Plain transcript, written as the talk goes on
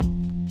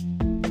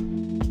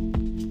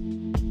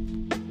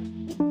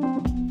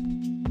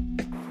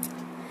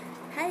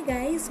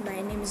My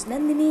name is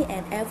Nandini,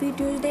 and every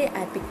Tuesday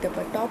I picked up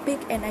a topic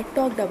and I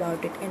talked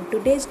about it. And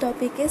today's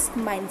topic is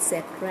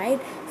mindset,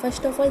 right?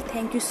 First of all,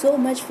 thank you so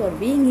much for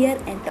being here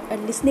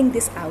and listening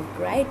this out,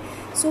 right?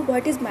 So,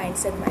 what is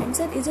mindset?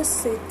 Mindset is a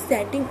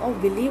setting of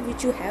belief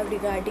which you have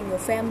regarding your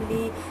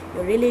family,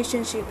 your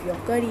relationship, your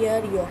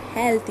career, your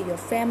health, your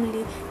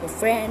family, your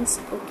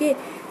friends. Okay,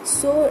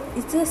 so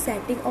it's a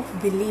setting of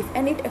belief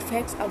and it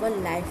affects our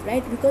life,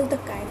 right? Because the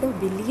kind of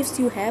beliefs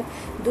you have,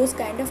 those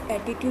kind of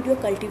attitude you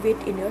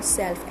cultivate in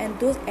yourself, and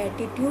those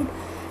attitude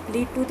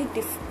lead to the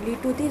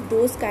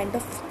those kind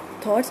of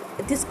thoughts.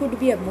 This could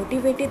be a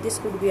motivated, this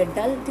could be a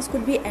dull, this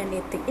could be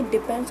anything. It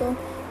depends on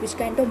which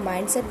kind of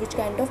mindset, which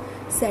kind of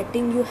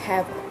setting you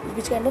have,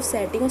 which kind of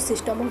setting or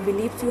system of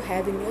beliefs you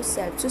have in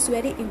yourself. So it's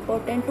very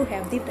important to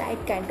have the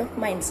right kind of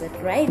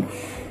mindset, right?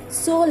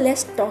 So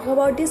let's talk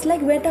about this.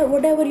 Like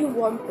whatever you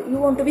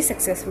want to be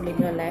successful in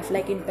your life,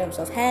 like in terms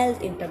of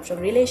health, in terms of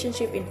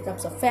relationship, in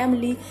terms of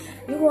family.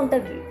 You want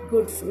a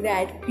good,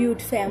 right,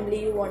 cute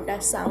family, you want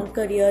a sound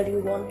career, you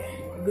want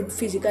good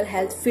physical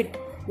health, fit,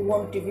 you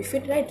want to be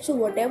fit, right? So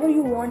whatever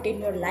you want in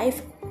your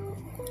life,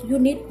 you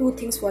need two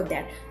things for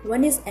that.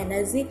 One is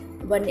energy,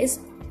 and one is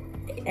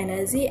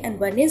energy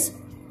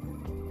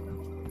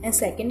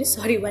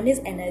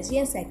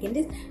and second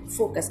is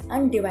focus,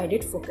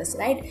 undivided focus,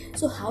 right?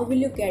 So how will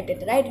you get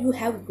it, right? You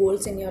have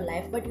goals in your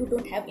life, but you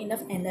don't have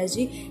enough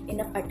energy,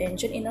 enough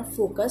attention, enough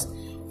focus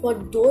for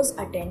those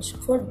careers,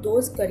 for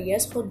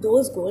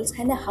those goals.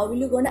 And how will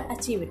you gonna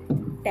achieve it?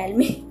 Tell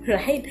me.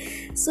 Right?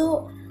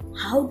 So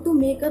how to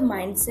make a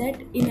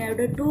mindset in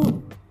order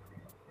to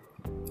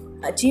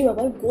achieve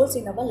our goals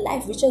in our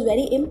life, which is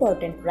very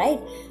important, right?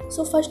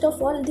 So first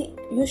of all,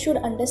 you should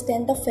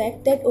understand the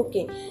fact that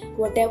okay,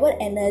 whatever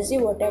energy,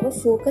 whatever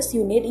focus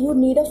you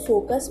need a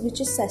focus which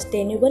is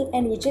sustainable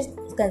and which is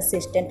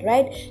consistent,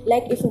 right?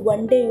 Like if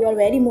one day you are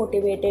very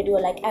motivated, you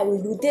are like, I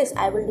will do this,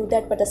 I will do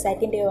that, but the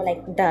second day you are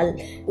like dull,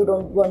 you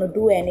don't want to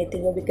do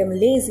anything, you become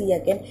lazy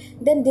again,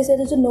 then this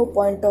is no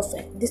point of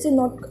it. This is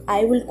not,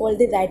 I will call,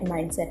 the right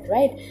mindset,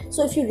 right?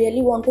 So if you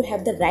really want to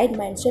have the right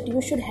mindset,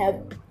 you should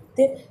have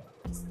the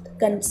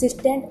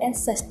consistent and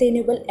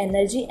sustainable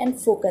energy and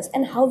focus.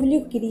 And how will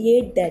you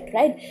create that,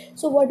 right?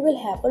 So what will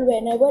happen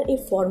whenever a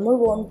farmer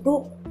want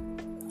to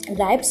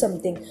ripe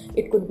something,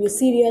 it could be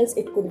cereals,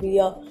 it could be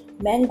a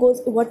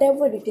mangoes,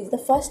 whatever it is, the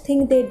first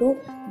thing they do,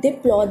 they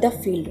plow the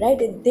field,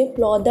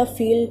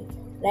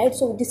 right?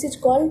 So this is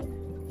called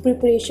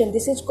preparation,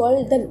 this is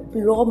called the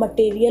raw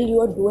material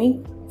you are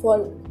doing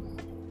for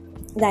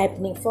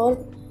ripening, for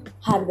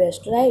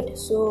harvest, right?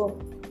 So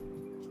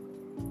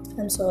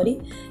first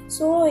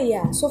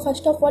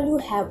of all, you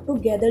have to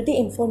gather the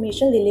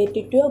information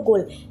related to your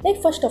goal.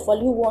 Like first of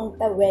all, you want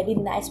a very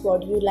nice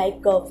body, you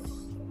like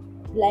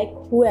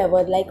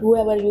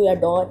whoever you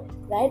adore,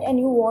 right? And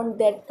you want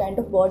that kind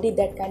of body,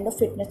 that kind of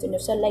fitness in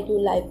yourself. Like you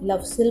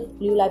love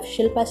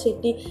Shilpa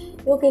Shetty.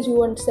 Okay, so you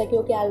want to say,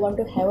 okay, I want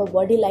to have a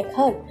body like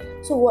her.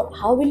 So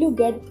how will you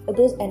get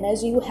those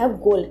energy? You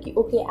have goal.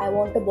 Okay, I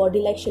want a body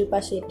like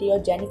Shilpa Shetty or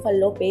Jennifer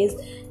Lopez,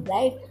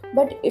 right?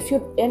 But if you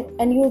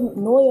and you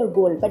know your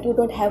goal, but you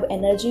don't have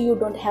energy, you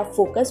don't have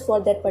focus for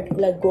that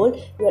particular goal,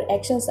 your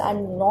actions are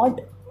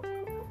not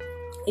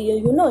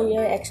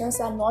your actions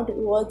are not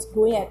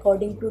going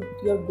according to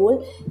your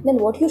goal, then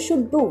what you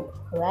should do,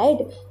 right?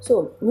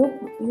 So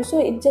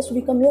it just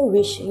become your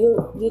wish,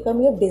 you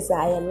become your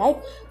desire. Like,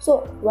 so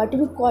what do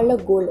we call a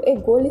goal? A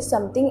goal is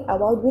something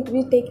about which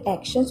we take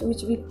actions,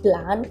 which we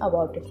plan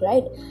about it,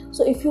 right?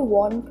 So if you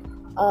want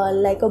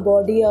like a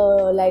body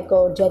like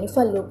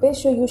Jennifer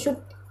Lopez, so you should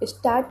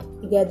start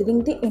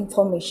gathering the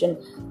information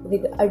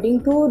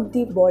regarding to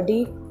the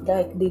body,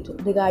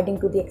 regarding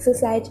to the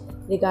exercise,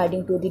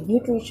 regarding to the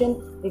nutrition,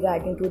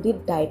 regarding to the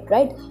diet,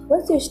 right?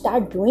 Once you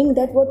start doing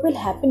that, what will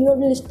happen? You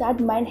will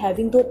start mind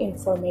having those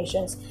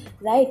informations,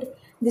 right?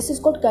 This is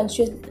called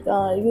conscious.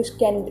 You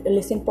can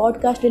listen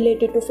podcast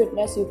related to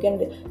fitness, you can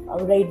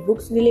read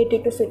books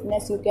related to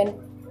fitness, you can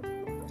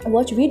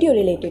watch video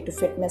related to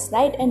fitness,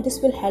 right? And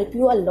this will help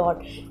you a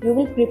lot. You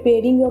will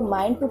preparing your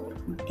mind to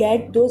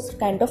get those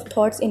kind of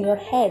thoughts in your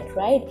head,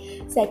 right?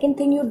 Second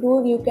thing you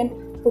do, you can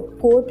put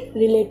quote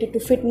related to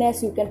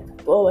fitness. You can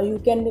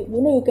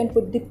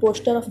put the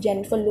poster of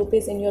Jennifer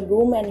Lopez in your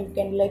room, and you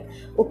can like,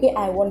 okay,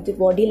 I want the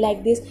body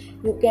like this.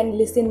 You can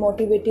listen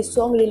motivative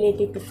song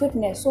related to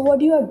fitness. So what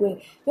you are doing,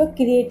 you are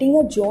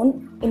creating a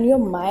zone in your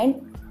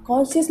mind,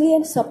 consciously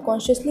and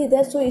subconsciously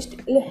there, so it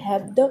will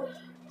have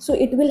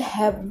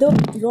the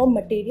raw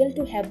material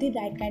to have the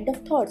right kind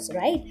of thoughts,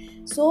 right?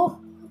 So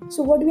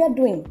what we are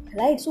doing,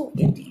 right? So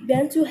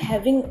once you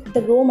having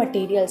the raw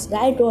materials,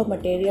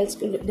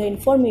 the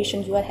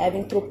information you are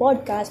having through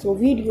podcasts, through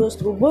videos,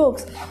 through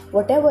books,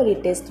 whatever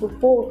it is, through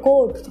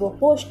quotes, through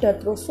poster,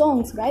 through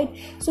songs, right?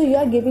 So you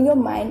are giving your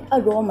mind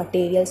a raw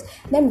materials.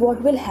 Then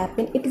what will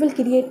happen? It will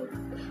create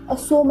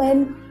so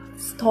many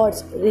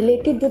thoughts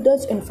related to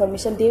those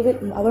information.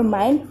 Our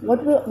mind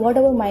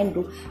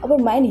do, our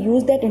mind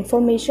use that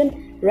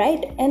information,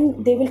 right?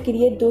 And they will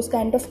create those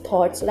kind of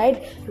thoughts,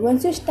 right?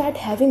 Once you start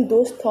having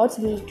those thoughts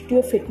related to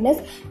your fitness,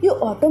 you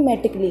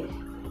automatically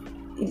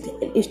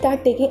you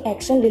start taking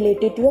action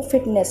related to your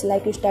fitness,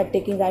 like you start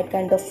taking right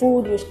kind of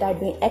food, you start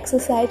doing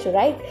exercise,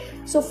 right?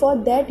 So for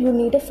that you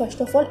need a first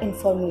of all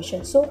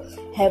information. So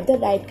have the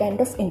right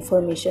kind of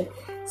information.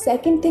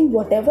 Second thing,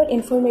 whatever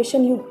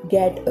information you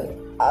get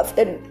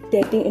after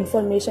taking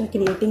information,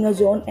 creating a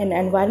zone and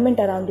environment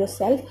around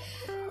yourself.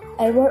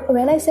 And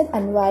when I said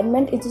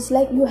environment, it is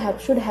like you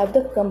should have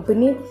the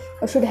company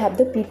or should have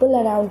the people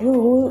around you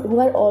who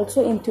are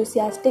also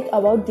enthusiastic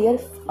about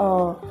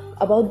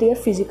their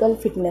physical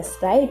fitness,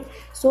 right?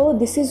 So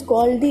this is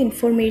called the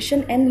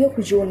information and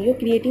your zone. You're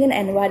creating an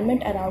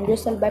environment around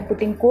yourself by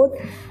putting quote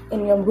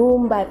in your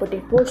room, by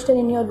putting poster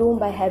in your room,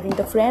 by having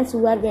the friends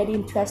who are very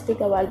enthusiastic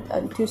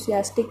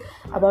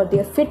about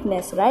their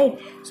fitness, right?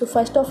 So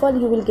first of all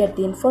you will get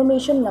the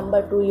information.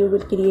 Number 2, you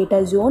will create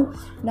a zone.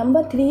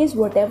 Number 3 is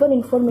whatever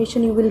information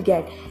you will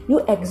get,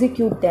 you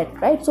execute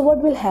that, right? So what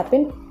will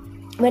happen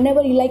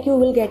whenever you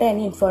will get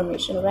any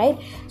information, right?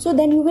 So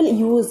then you will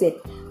use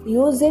it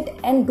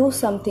and do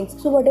something.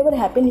 So whatever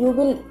happen, you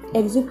will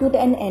execute,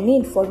 and any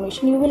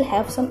information you will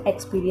have some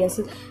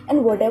experiences,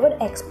 and whatever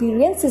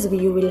experiences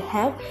you will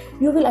have,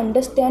 you will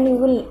understand, you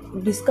will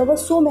discover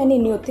so many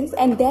new things,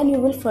 and then you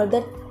will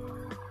further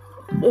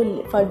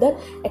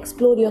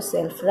explore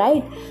yourself,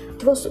 right?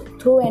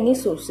 Through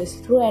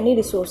any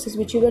resources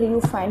whichever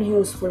you find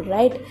useful,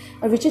 right?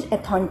 Or which is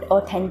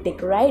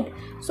authentic, right?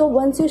 So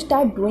once you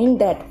start doing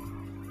that,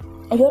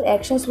 your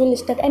actions will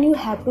start, and you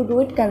have to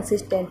do it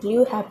consistently,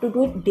 you have to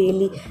do it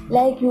daily.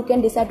 Like you can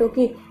decide,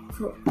 okay,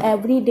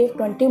 every day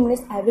 20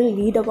 minutes I will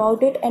read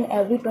about it, and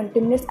every 20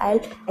 minutes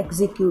I'll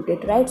execute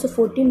it, right? So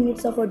 40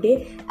 minutes of a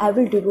day I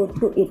will devote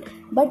to it.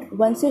 But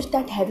once you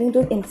start having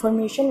those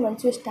information,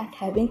 once you start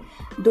having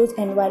those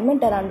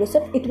environment around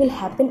yourself, it will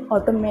happen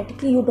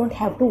automatically. You don't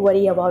have to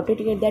worry about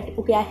it, that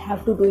okay, I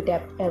have to do it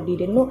every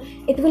day. No,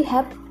 it will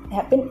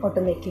happen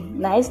automatically.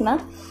 Nice, na?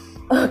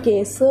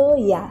 Okay, so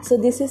yeah, so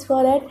this is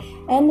for that.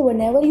 And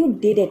whenever you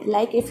did it,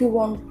 like if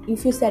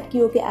you said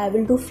okay, I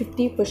will do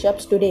 50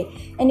 push-ups today,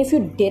 and if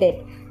you did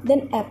it,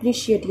 then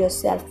appreciate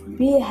yourself,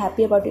 be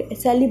happy about it,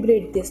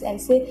 celebrate this,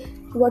 and say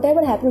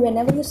whatever happened.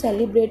 Whenever you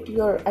celebrate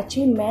your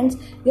achievements,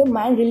 your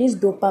mind release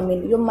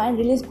dopamine, your mind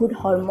release good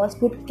hormones,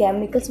 good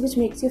chemicals, which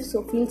makes you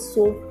feel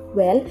so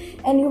well,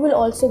 and you will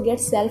also get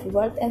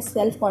self-worth and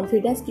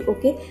self-confidence.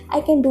 Okay, I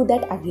can do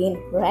that again,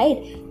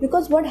 right?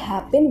 Because what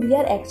happened, we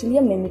are actually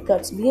a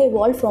mimickers. We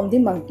evolved from the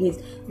monkeys,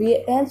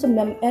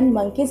 and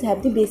monkeys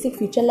have the basic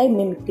feature like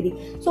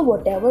mimicry. So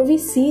whatever we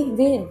see,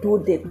 we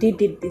do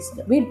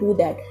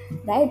that,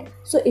 right?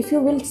 So if you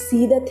will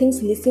see the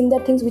things, listen the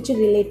things which is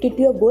related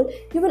to your goal,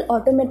 you will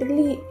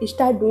automatically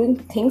start doing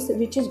things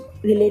which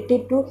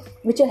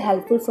are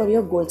helpful for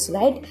your goals,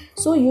 right?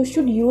 So you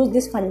should use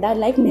this funda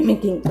like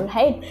mimicking,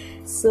 right?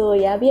 So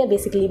yeah, we are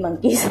basically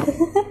monkeys.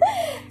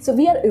 So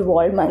we are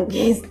evolved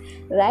monkeys,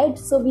 right?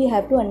 So we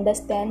have to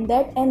understand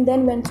that. And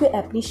then once you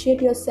appreciate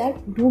yourself,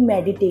 do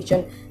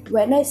meditation.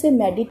 When I say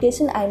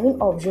meditation, I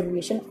mean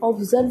observation.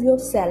 Observe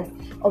yourself,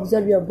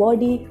 observe your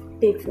body,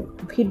 take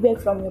feedback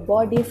from your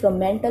body, from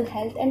mental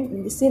health,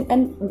 and listen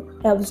and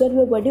observe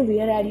your body.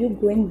 Where are you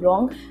going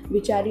wrong?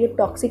 Which are your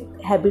toxic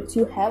habits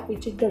you have?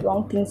 Which is the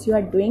wrong things you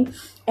are doing?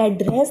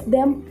 Address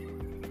them,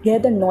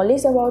 get the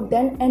knowledge about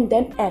them, and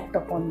then act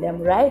upon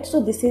them, right?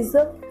 So this is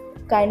a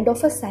kind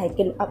of a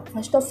cycle.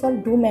 First of all,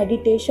 do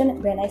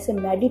meditation. When I say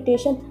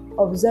meditation,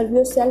 observe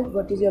yourself.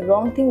 What is your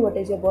wrong thing? What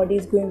is your body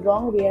is going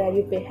wrong? Where are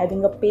you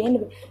having a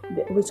pain?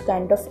 Which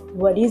kind of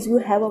worries you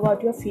have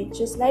about your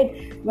features,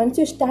 right? Once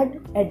you start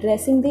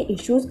addressing the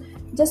issues,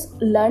 just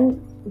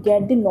learn,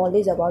 get the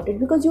knowledge about it,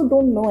 because you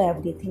don't know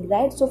everything,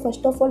 right? So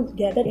first of all,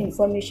 gather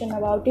information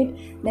about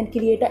it, then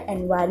create an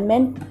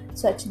environment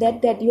such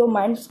that your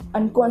mind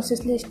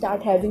unconsciously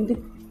start having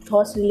the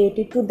thoughts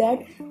related to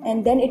that,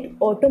 and then it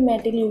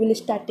automatically you will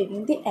start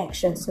taking the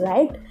actions,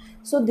 right?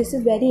 So this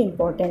is very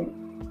important.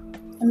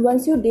 And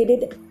once you did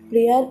it,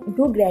 prayer,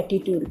 do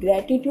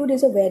gratitude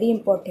is a very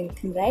important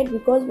thing, right?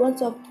 Because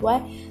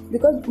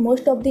because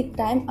most of the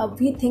time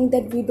we think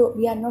that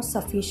we are not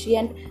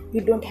sufficient,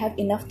 we don't have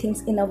enough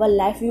things in our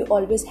life, we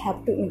always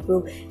have to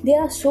improve. There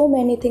are so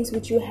many things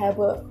which you have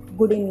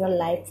good in your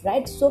life,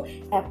 right? So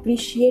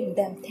appreciate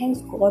them,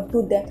 thanks God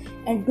to them,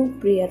 and do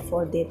prayer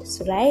for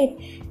this, right?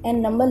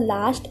 And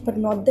last but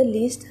not the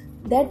least,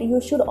 that you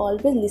should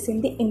always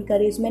listen the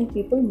encouragement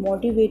people,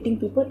 motivating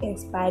people,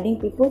 inspiring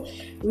people,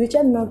 which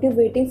are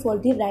motivating for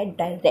the right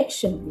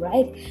direction,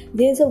 right?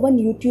 There's one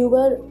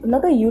YouTuber,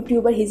 not a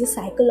YouTuber, he's a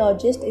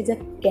psychologist, he's a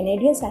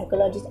Canadian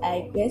psychologist,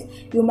 I guess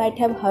you might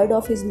have heard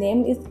of. His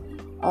name is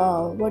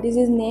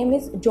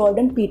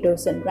Jordan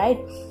Peterson, right?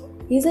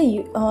 He's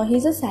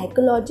a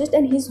psychologist,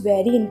 and he's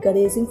very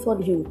encouraging for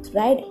youth,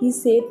 right? He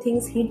say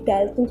things, he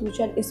tell things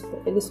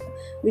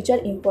which are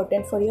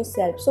important for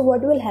yourself. So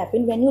what will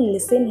happen when you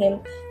listen him,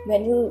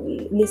 when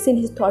you listen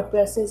his thought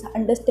process,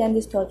 understand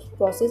his thought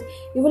process,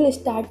 you will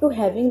start to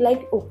having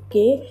like,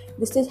 okay,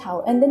 this is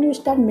how, and then you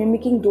start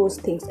mimicking those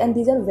things, and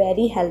these are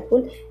very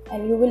helpful.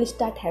 and you will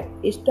start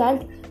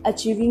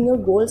achieving your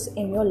goals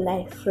in your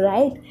life,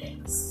 right?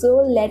 So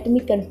let me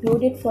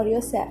conclude it for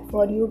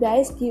you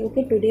guys.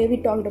 Okay, today we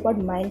talked about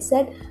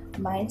mindset.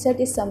 Mindset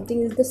is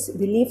something, is the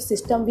belief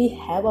system we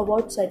have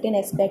about certain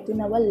aspect in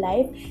our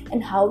life,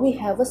 and how we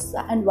have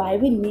and why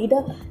we need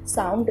a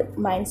sound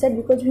mindset,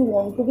 because we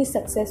want to be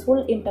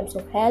successful in terms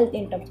of health,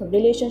 in terms of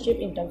relationship,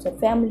 in terms of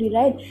family,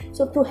 right?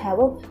 So to have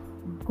a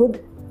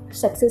good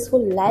successful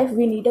life,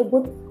 we need a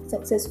good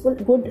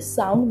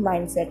sound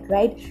mindset,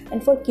 right?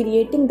 And for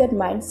creating that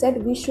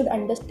mindset, we should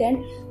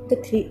understand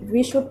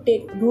we should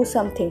do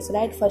some things,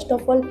 right? First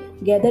of all,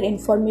 gather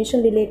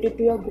information related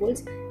to your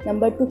goals.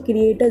 Number 2,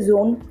 create a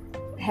zone,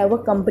 have a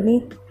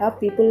company, have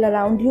people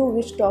around you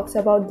which talks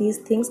about these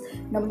things.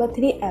 Number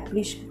 3,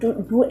 appreciate to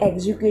do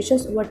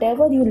executions,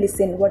 whatever you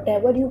listen,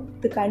 whatever you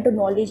the kind of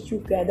knowledge you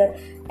gather,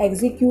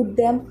 execute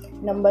them.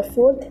 Number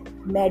 4,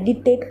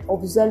 meditate,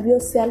 observe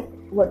yourself,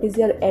 what is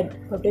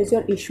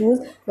your issues,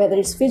 whether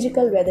it's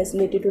physical, whether it's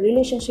related to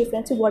relationship,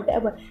 friendship,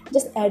 whatever.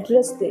 Just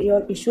address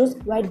your issues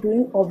by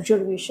doing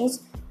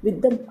observations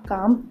with the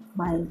calm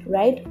mind,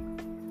 right?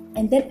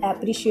 And then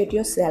appreciate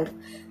yourself,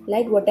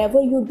 like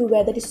whatever you do,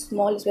 whether it's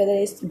small, whether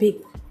it's big,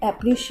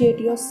 appreciate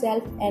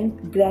yourself.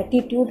 And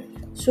gratitude,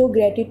 show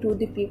gratitude to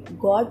the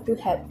God to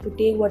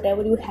take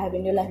whatever you have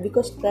in your life,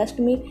 because trust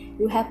me,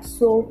 you have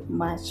so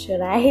much,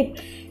 right?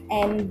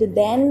 And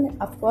then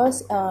of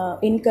course,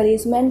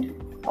 encouragement,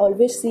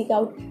 always seek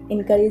out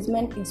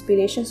encouragement,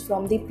 inspirations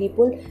from the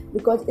people,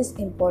 because it's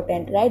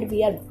important, right?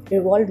 We are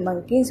evolved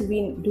monkeys,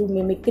 we do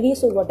mimicry,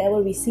 so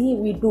whatever we see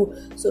we do.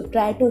 So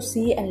try to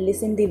see and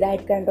listen the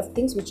right kind of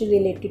things which is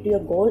related to your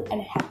goal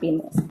and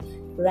happiness,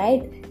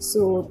 right?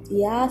 So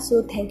yeah,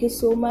 so thank you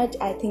so much.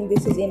 I think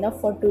this is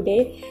enough for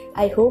today.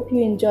 I hope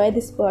you enjoy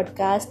this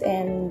podcast,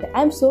 and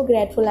I'm so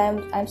grateful,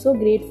 I'm so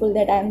grateful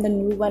that I'm the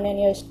new one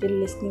and you're still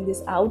listening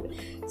this out.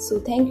 So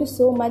thank you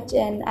so much.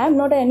 And I'm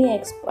not any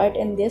expert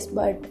in this,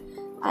 but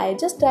I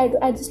just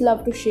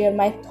love to share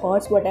my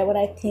thoughts, whatever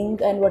I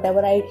think and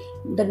whatever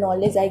the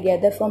knowledge I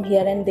gather from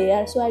here and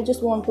there. So I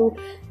just want to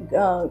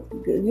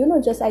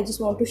I just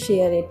want to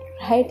share it,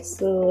 right?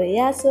 So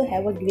yeah, so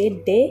have a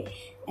great day,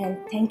 and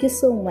thank you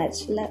so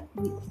much.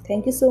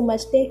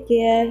 Take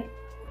care.